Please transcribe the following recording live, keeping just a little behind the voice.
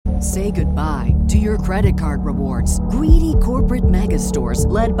Say goodbye to your credit card rewards. Greedy corporate mega stores,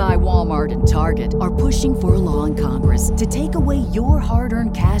 led by Walmart and Target, are pushing for a law in Congress to take away your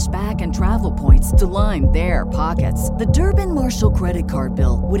hard-earned cash back and travel points to line their pockets. The Durbin-Marshall credit card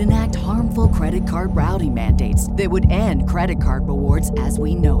bill would enact harmful credit card routing mandates that would end credit card rewards as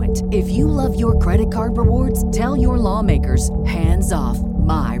we know it. If you love your credit card rewards, tell your lawmakers, hands off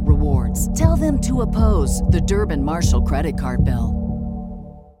my rewards. Tell them to oppose the Durbin-Marshall credit card bill.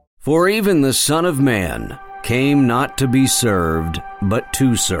 For even the Son of Man came not to be served, but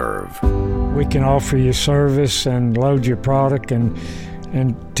to serve. We can offer you service and load your product and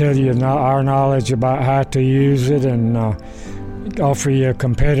tell you our knowledge about how to use it and offer you a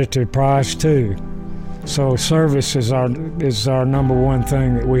competitive price too. So service is our number one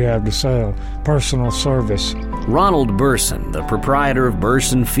thing that we have to sell, personal service. Ronald Burson, the proprietor of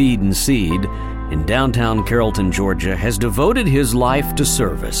Burson Feed and Seed in downtown Carrollton, Georgia, has devoted his life to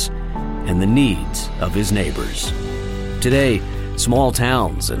service and the needs of his neighbors. Today, small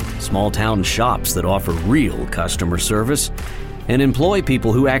towns and small town shops that offer real customer service and employ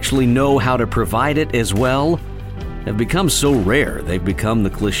people who actually know how to provide it as well have become so rare they've become the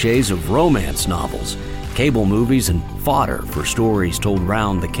cliches of romance novels, cable movies, and fodder for stories told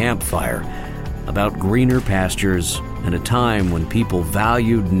round the campfire about greener pastures and a time when people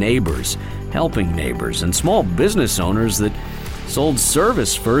valued neighbors, helping neighbors, and small business owners that sold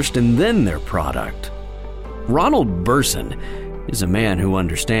service first and then their product. Ronald Burson is a man who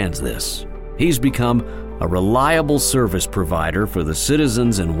understands this. He's become a reliable service provider for the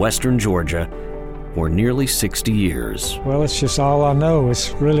citizens in western Georgia for nearly 60 years. Well, it's just all I know.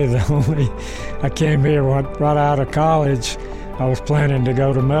 It's really the only... I came here right out of college. I was planning to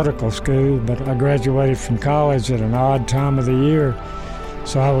go to medical school, but I graduated from college at an odd time of the year.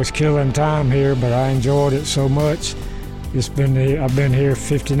 So I was killing time here, but I enjoyed it so much. I've been here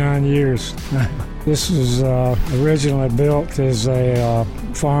 59 years. This was originally built as a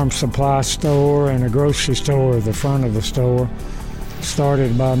farm supply store and a grocery store at the front of the store.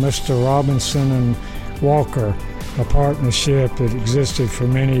 Started by Mr. Robinson and Walker, a partnership that existed for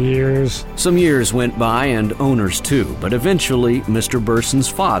many years. Some years went by and owners too, but eventually Mr. Burson's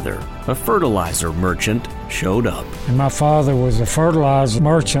father, a fertilizer merchant, showed up. And my father was a fertilizer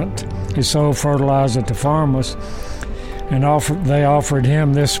merchant. He sold fertilizer to farmers, and they offered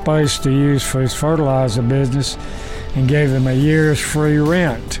him this space to use for his fertilizer business and gave him a year's free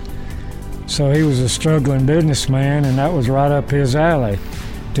rent. So he was a struggling businessman, and that was right up his alley,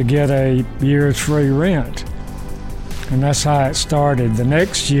 to get a year's free rent. And that's how it started. The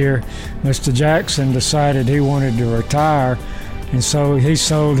next year, Mr. Jackson decided he wanted to retire, and so he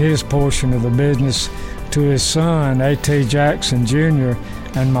sold his portion of the business to his son, A.T. Jackson Jr.,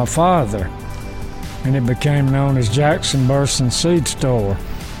 and my father. And it became known as Jackson Burson Seed Store.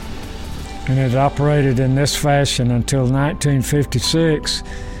 And it operated in this fashion until 1956.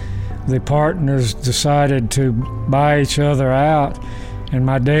 The partners decided to buy each other out, and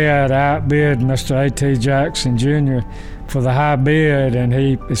my dad outbid Mr. A.T. Jackson Jr. for the high bid, and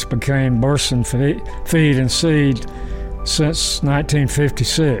it's became Burson Feed and Seed since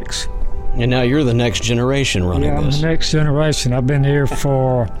 1956. And now you're the next generation running this. I'm the next generation. I've been here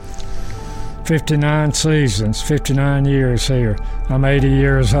for 59 seasons, 59 years here. I'm 80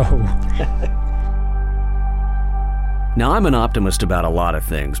 years old. Now, I'm an optimist about a lot of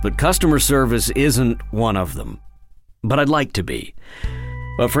things, but customer service isn't one of them. But I'd like to be.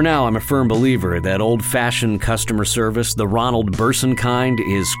 But for now, I'm a firm believer that old-fashioned customer service, the Ronald Burson kind,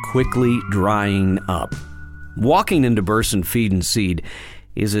 is quickly drying up. Walking into Burson Feed and Seed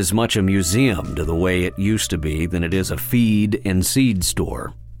is as much a museum to the way it used to be than it is a feed and seed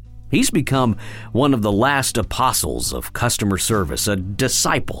store. He's become one of the last apostles of customer service, a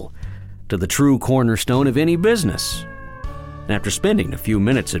disciple to the true cornerstone of any business. And after spending a few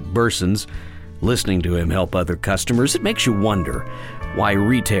minutes at Burson's, listening to him help other customers, it makes you wonder why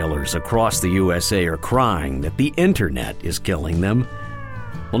retailers across the USA are crying that the internet is killing them.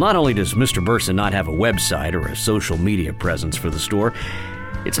 Well, not only does Mr. Burson not have a website or a social media presence for the store,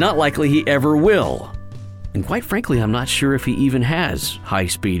 it's not likely he ever will. And quite frankly, I'm not sure if he even has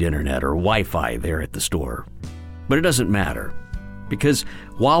high-speed internet or Wi-Fi there at the store. But it doesn't matter, because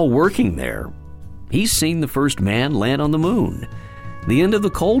while working there, he's seen the first man land on the moon, the end of the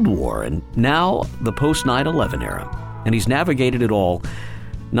Cold War, and now the post-9/11 era. And he's navigated it all,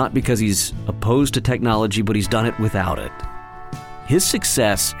 not because he's opposed to technology, but he's done it without it. His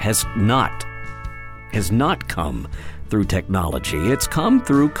success has not come through technology. It's come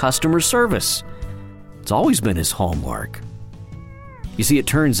through customer service. It's always been his hallmark. You see, it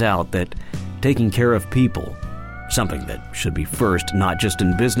turns out that taking care of people, something that should be first, not just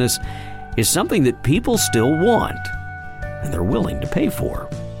in business, is something that people still want and they're willing to pay for.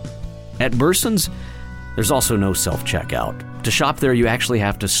 At Burson's, there's also no self-checkout. To shop there, you actually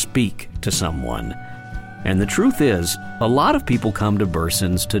have to speak to someone. And the truth is, a lot of people come to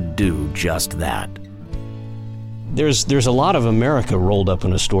Burson's to do just that. There's a lot of America rolled up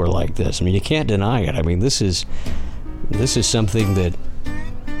in a store like this. I mean, you can't deny it. I mean, this is something that,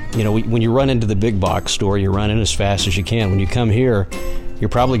 you know, when you run into the big box store, you run in as fast as you can. When you come here, you're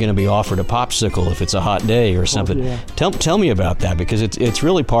probably going to be offered a popsicle if it's a hot day or something. Oh, yeah. Tell me about that, because it's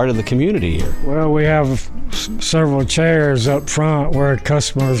really part of the community here. Well, we have several chairs up front where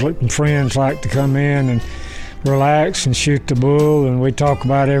customers and friends like to come in and relax and shoot the bull, and we talk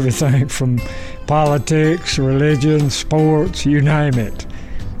about everything from politics, religion, sports, you name it.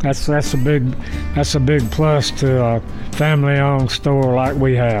 That's a big plus to a family-owned store like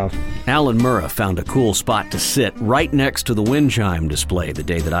we have. Alan Murrah found a cool spot to sit right next to the wind chime display the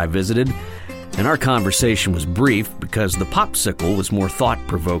day that I visited, and our conversation was brief because the popsicle was more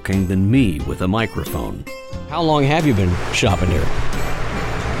thought-provoking than me with a microphone. How long have you been shopping here?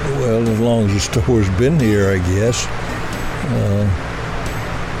 Well, as long as the store's been here, I guess.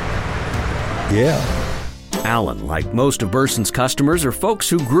 Yeah. Alan, like most of Burson's customers, are folks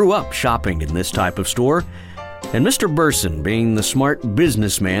who grew up shopping in this type of store. And Mr. Burson, being the smart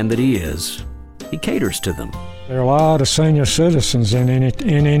businessman that he is, he caters to them. There are a lot of senior citizens in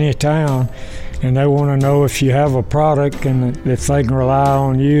any town, and they want to know if you have a product and if they can rely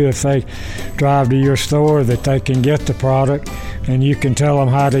on you, if they drive to your store, that they can get the product and you can tell them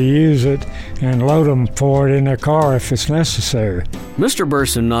how to use it and load them for it in their car if it's necessary. Mr.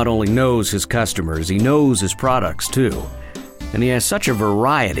 Burson not only knows his customers, he knows his products too. And he has such a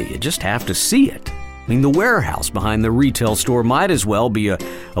variety, you just have to see it. I mean, the warehouse behind the retail store might as well be a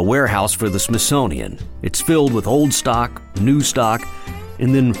warehouse for the Smithsonian. It's filled with old stock, new stock,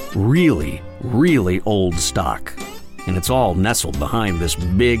 and then really, really old stock. And it's all nestled behind this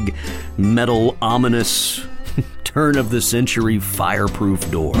big, metal, ominous, turn-of-the-century fireproof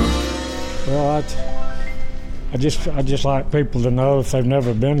door. Well, I just like people to know, if they've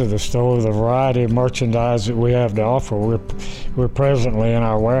never been to the store, the variety of merchandise that we have to offer. We're presently in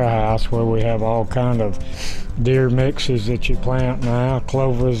our warehouse where we have all kind of deer mixes that you plant now,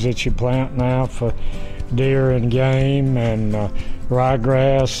 clovers that you plant now for deer and game, and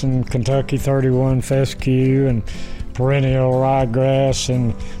ryegrass and Kentucky 31 fescue and perennial ryegrass,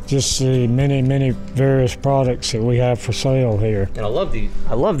 and just the many various products that we have for sale here. And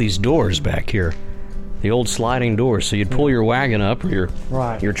I love these doors back here. The old sliding doors, so you'd pull your wagon up or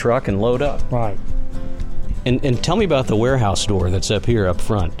your truck and load up. Right. And tell me about the warehouse door that's up here up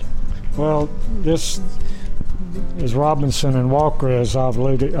front. Well, this is Robinson and Walker, as I've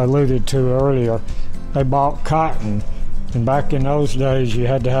alluded to earlier. They bought cotton, and back in those days you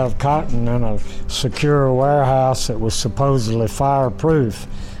had to have cotton in a secure warehouse that was supposedly fireproof.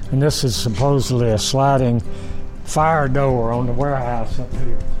 And this is supposedly a sliding fire door on the warehouse up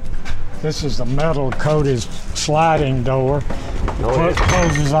here. This is a metal-coated sliding door.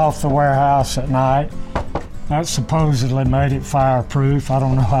 Closes off the warehouse at night. That supposedly made it fireproof. I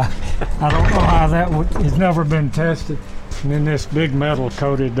don't know how that it's never been tested. And then this big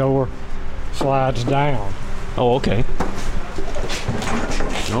metal-coated door slides down. Oh, okay.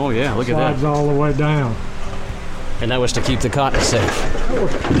 Oh, yeah, look at that. Slides all the way down. And that was to keep the cotton safe.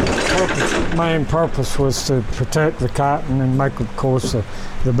 Main purpose was to protect the cotton and make, of course,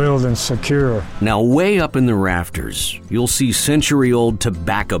 the building secure. Now, way up in the rafters, you'll see century-old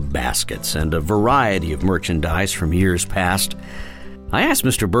tobacco baskets and a variety of merchandise from years past. I asked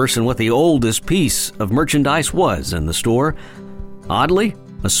Mr. Burson what the oldest piece of merchandise was in the store. Oddly,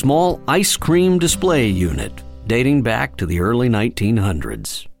 a small ice cream display unit dating back to the early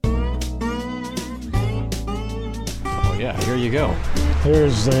 1900s. Yeah, here you go.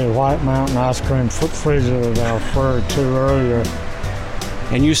 Here's the White Mountain ice cream freezer that I referred to earlier.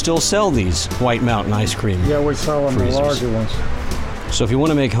 And you still sell these White Mountain ice cream? Yeah, we sell them the larger ones. So if you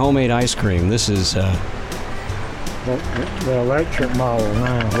want to make homemade ice cream, this is the electric model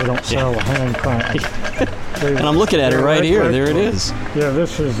now. We don't sell the hand crank. And I'm looking at it right here. There it is. Yeah,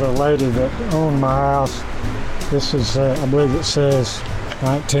 this is a lady that owned my house. This is, I believe it says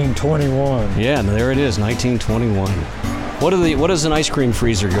 1921. Yeah, there it is, 1921. What does an ice cream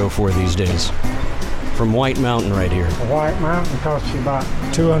freezer go for these days? From White Mountain right here. A White Mountain costs you about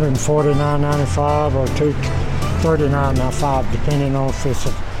 $249.95 or $239.95, depending on if it's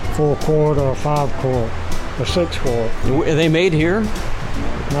a 4-quart or a 5-quart or 6-quart. Are they made here?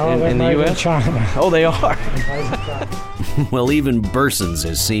 No, they're in made the U.S.? in China. Oh, they are. Well, even Burson's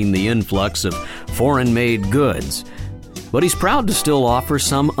has seen the influx of foreign-made goods. But he's proud to still offer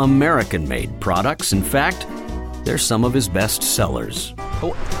some American-made products. In fact, they're some of his best sellers.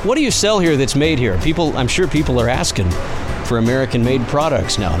 What do you sell here that's made here? I'm sure people are asking for American-made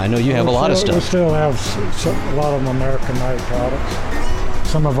products now, and I know you have a lot of stuff. We still have a lot of American-made products.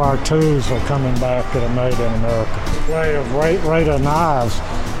 Some of our tools are coming back that are made in America. Way of Raider knives,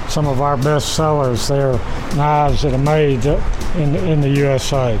 some of our best sellers, they're knives that are made in the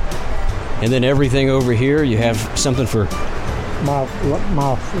USA. And then everything over here, you have something for... My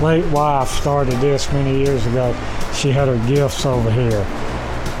late wife started this many years ago. She had her gifts over here.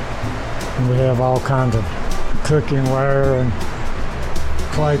 And we have all kinds of cookware and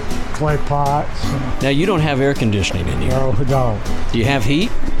clay pots. Now, you don't have air conditioning in here. No, we don't. Do you have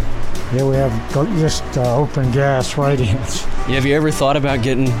heat? Yeah, we have just open gas radiance. Have you ever thought about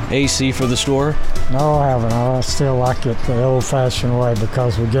getting AC for the store? No, I haven't. I still like it the old-fashioned way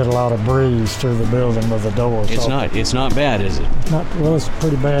because we get a lot of breeze through the building with the doors open. It's not bad, is it? Well, it's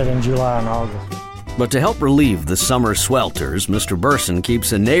pretty bad in July and August. But to help relieve the summer swelters, Mr. Burson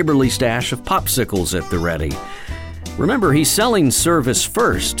keeps a neighborly stash of popsicles at the ready. Remember, he's selling service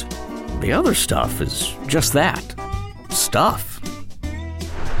first. The other stuff is just that. Stuff.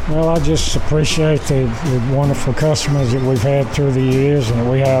 Well, I just appreciate the wonderful customers that we've had through the years and that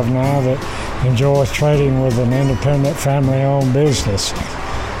we have now that enjoy trading with an independent family-owned business.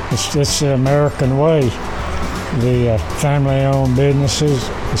 It's the American way. The family-owned businesses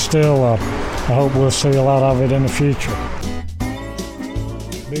still, I hope we'll see a lot of it in the future.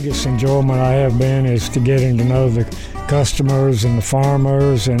 Biggest enjoyment I have been is to getting to know the customers and the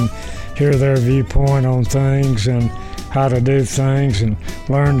farmers and hear their viewpoint on things and how to do things, and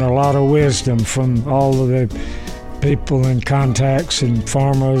learned a lot of wisdom from all of the people and contacts and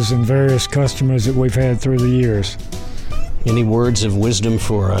farmers and various customers that we've had through the years. Any words of wisdom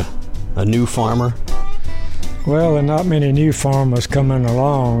for a new farmer? Well, there are not many new farmers coming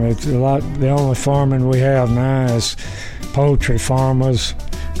along. It's a lot. The only farming we have now is poultry farmers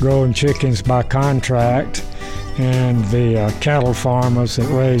growing chickens by contract, and the cattle farmers that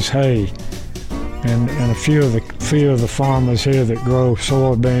raise hay. And a few of the farmers here that grow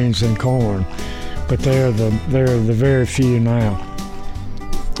soybeans and corn, but they're the very few now.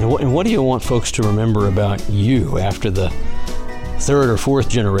 And what do you want folks to remember about you after the third or fourth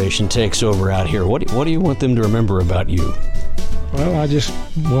generation takes over out here? What do you want them to remember about you? Well, I just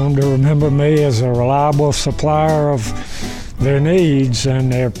want them to remember me as a reliable supplier of their needs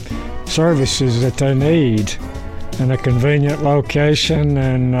and their services that they need, in a convenient location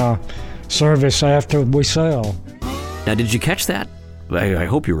and service after we sell. Now, did you catch that? I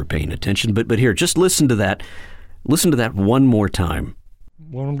hope you were paying attention, but here, just listen to that. Listen to that one more time.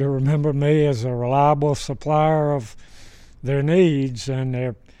 Want them to remember me as a reliable supplier of their needs and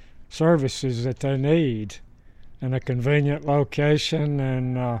their services that they need, in a convenient location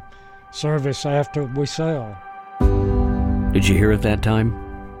and service after we sell. Did you hear it that time?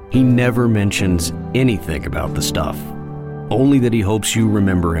 He never mentions anything about the stuff, only that he hopes you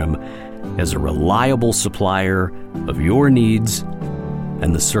remember him as a reliable supplier of your needs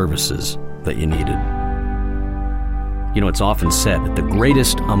and the services that you needed. You know, it's often said that the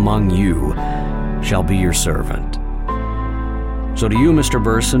greatest among you shall be your servant. So to you, Mr.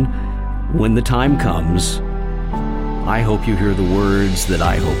 Burson, when the time comes, I hope you hear the words that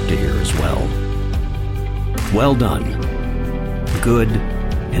I hope to hear as well. Well done, good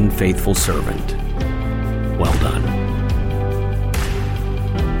and faithful servant. Well done.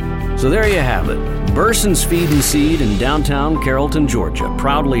 So there you have it. Burson's Feed and Seed in downtown Carrollton, Georgia,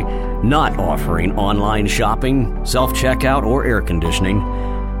 proudly not offering online shopping, self-checkout, or air conditioning.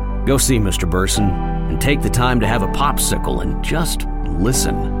 Go see Mr. Burson and take the time to have a popsicle and just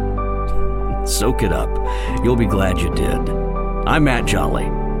listen. Soak it up. You'll be glad you did. I'm Matt Jolly,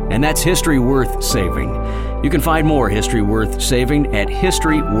 and that's History Worth Saving. You can find more History Worth Saving at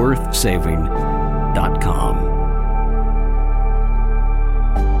historyworthsaving.com.